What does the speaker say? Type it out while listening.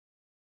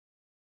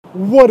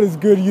What is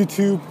good,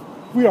 YouTube?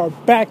 We are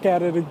back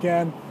at it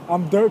again.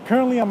 I'm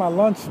currently on my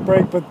lunch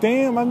break, but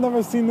damn, I've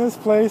never seen this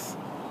place.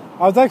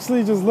 I was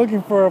actually just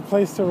looking for a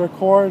place to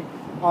record.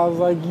 I was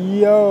like,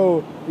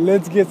 yo,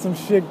 let's get some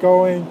shit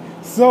going.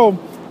 So,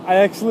 I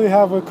actually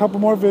have a couple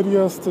more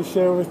videos to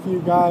share with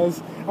you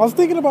guys. I was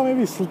thinking about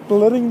maybe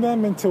splitting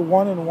them into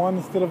 1 and 1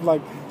 instead of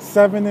like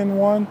 7 in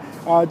 1,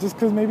 just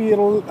because maybe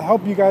it'll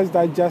help you guys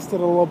digest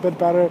it a little bit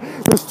better.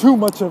 There's too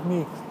much of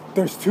me.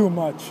 There's too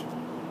much.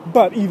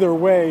 But either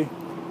way,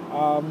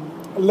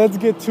 let's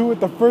get to it.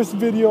 The first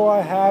video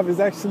I have is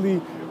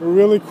actually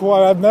really cool.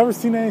 I've never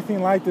seen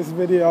anything like this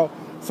video,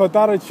 so I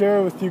thought I'd share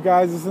it with you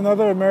guys. It's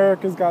another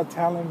America's Got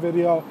Talent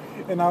video,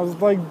 and I was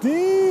like,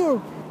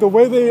 damn, the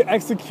way they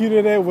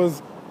executed it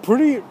was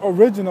pretty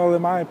original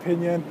in my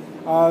opinion.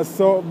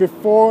 So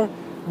before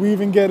we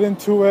even get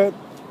into it,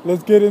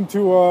 let's get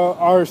into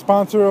our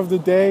sponsor of the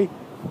day,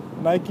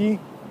 Nike.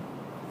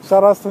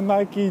 Shout outs to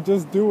Nike.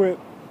 Just do it,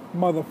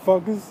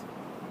 motherfuckers.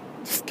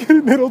 Just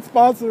kidding, they don't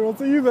sponsor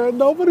us either.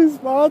 Nobody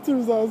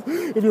sponsors us.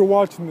 If you're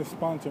watching this,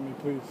 sponsor me,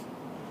 please.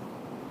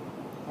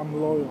 I'm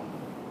loyal.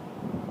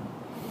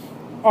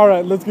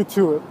 Alright, let's get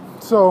to it.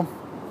 So,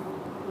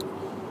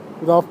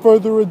 without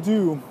further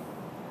ado,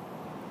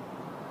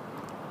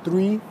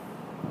 3,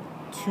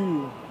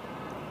 2,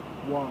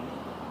 1.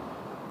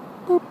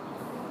 Boop.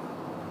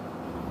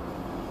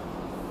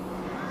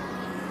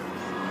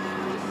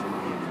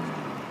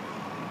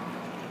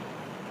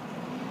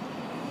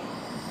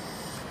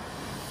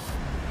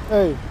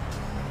 Hey.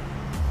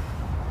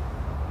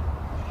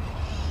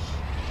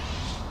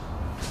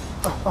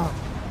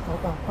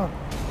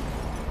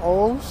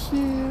 Oh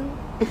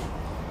shit.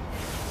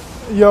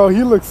 Yo,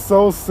 he looks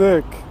so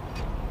sick.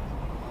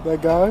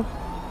 That guy.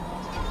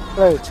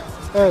 Hey,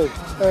 hey,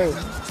 hey.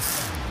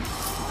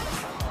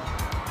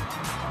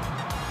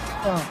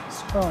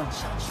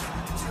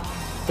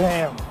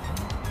 Damn.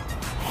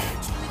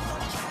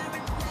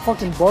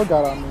 Fucking bug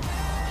got on me.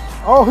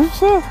 Oh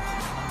shit.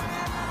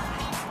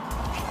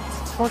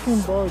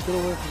 Fucking bug, get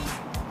away from me.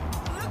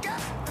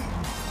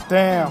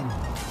 Damn.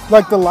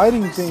 Like the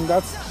lighting thing,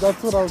 that's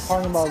what I was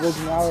talking about,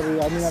 originality.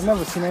 I mean, I've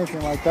never seen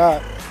anything like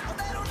that.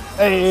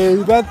 Hey,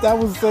 that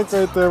was sick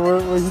right there,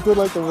 where he did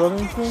like the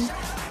running thing.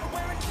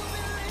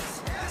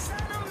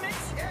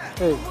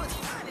 Hey.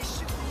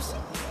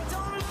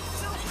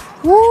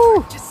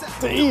 Woo!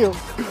 Damn!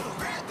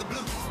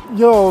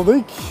 Yo,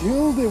 they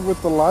killed it with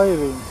the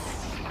lighting.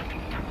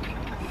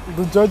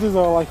 The judges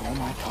are like, oh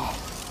my god.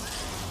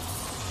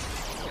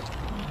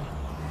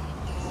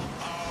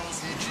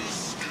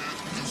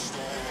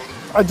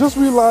 I just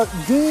realized,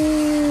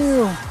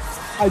 damn!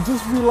 I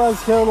just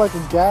realized he had like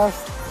a gas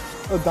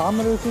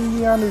odometer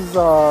thingy on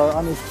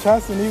his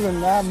chest, and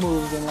even that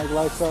moves and like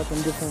lights up in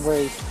different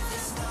ways.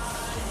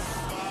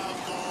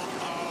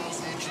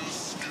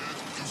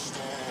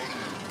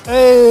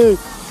 Hey!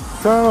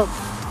 Turn up,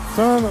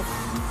 turn up,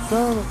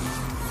 turn up.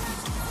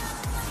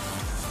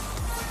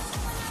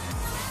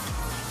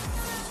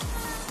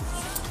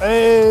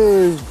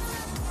 Hey!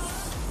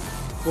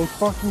 They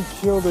fucking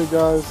killed it,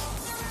 guys.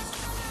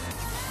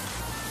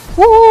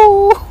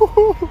 Woo!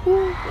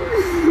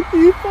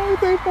 They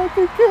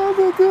fucking killed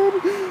it,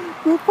 dude.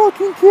 They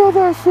fucking killed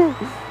that shit.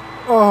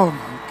 Oh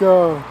my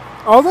god.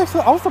 I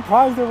was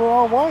surprised they were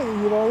all white,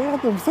 you know.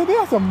 They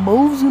had some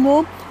moves, you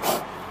know.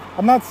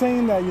 I'm not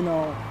saying that, you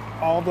know,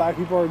 all black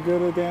people are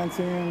good at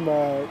dancing,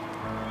 but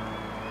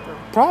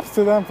props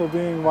to them for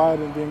being white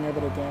and being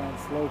able to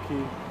dance, low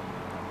key.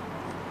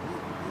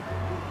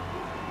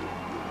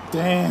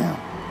 Damn.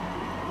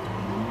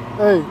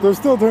 Hey, they're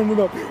still turning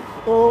up.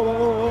 Oh.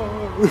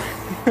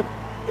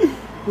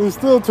 They're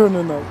still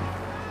turning up.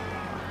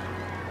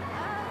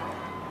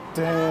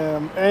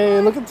 Damn.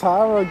 Hey, look at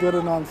Tyra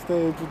getting on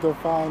stage with her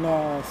fine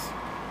ass.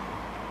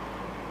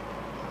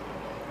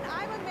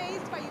 I'm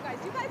amazed by you guys.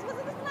 You guys,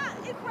 wasn't this not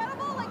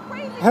incredible? Like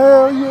crazy?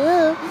 Hell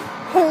yeah.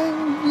 Hell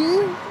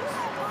yeah.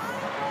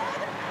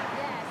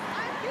 Yes,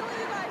 I'm feeling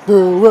you guys.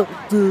 Do it,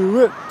 do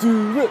it,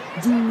 do it,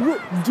 do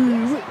it,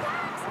 do it.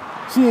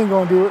 She ain't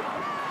gonna do it.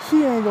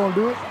 She ain't gonna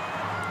do it.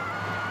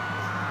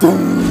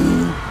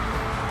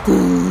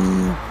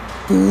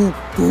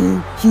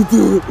 She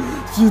did it.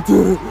 She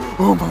did it.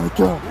 Oh my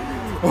god.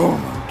 Oh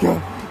my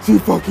god. She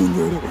fucking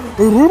did it.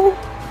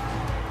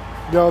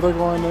 Yo, they're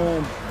going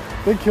in.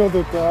 They killed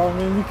it though. I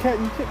mean, you can't.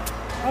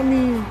 I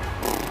mean,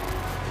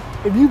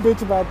 if you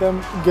bitch about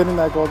them getting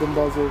that golden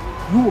buzzer,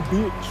 you a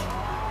bitch.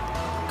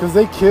 Cause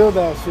they killed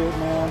that shit,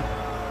 man.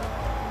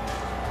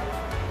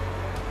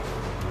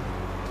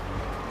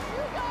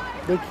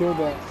 They killed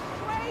that.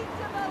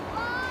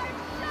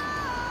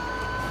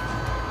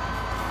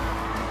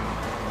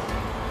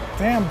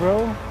 Damn,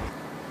 bro.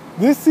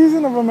 This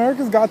season of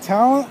America's Got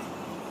Talent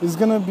is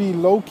gonna be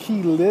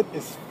low-key lit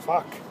as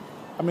fuck.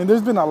 I mean,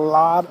 there's been a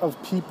lot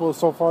of people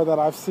so far that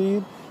I've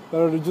seen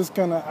that are just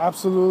gonna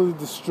absolutely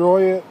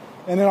destroy it.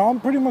 And it all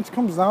pretty much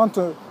comes down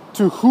to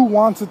who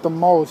wants it the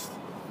most.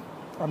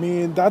 I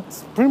mean,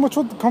 that's pretty much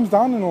what comes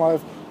down in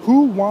life.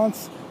 Who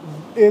wants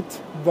it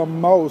the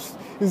most?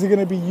 Is it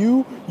gonna be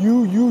you,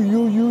 or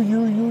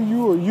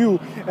you?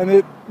 And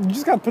you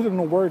just got to put it in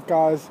the work,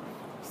 guys.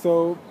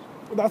 So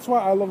that's why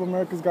I love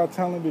America's Got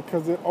Talent,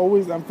 because it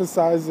always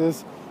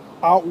emphasizes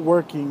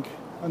outworking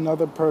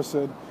another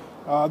person.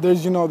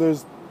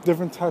 There's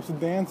different types of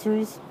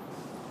dancers.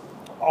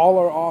 All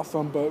are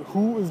awesome, but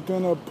who is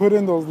gonna put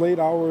in those late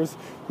hours?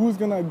 Who's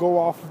gonna go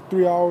off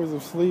 3 hours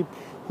of sleep?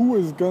 Who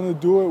is gonna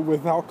do it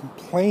without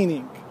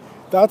complaining?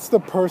 That's the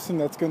person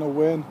that's gonna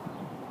win.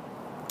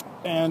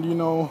 And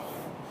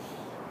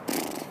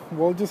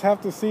we'll just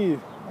have to see.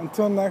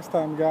 Until next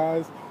time,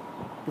 guys,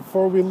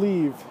 before we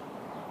leave,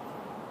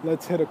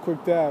 let's hit a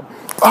quick dab.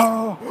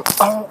 Oh,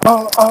 oh,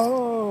 oh,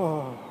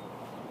 oh.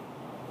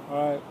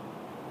 All right.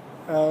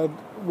 And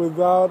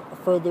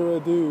without further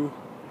ado,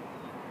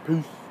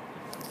 peace.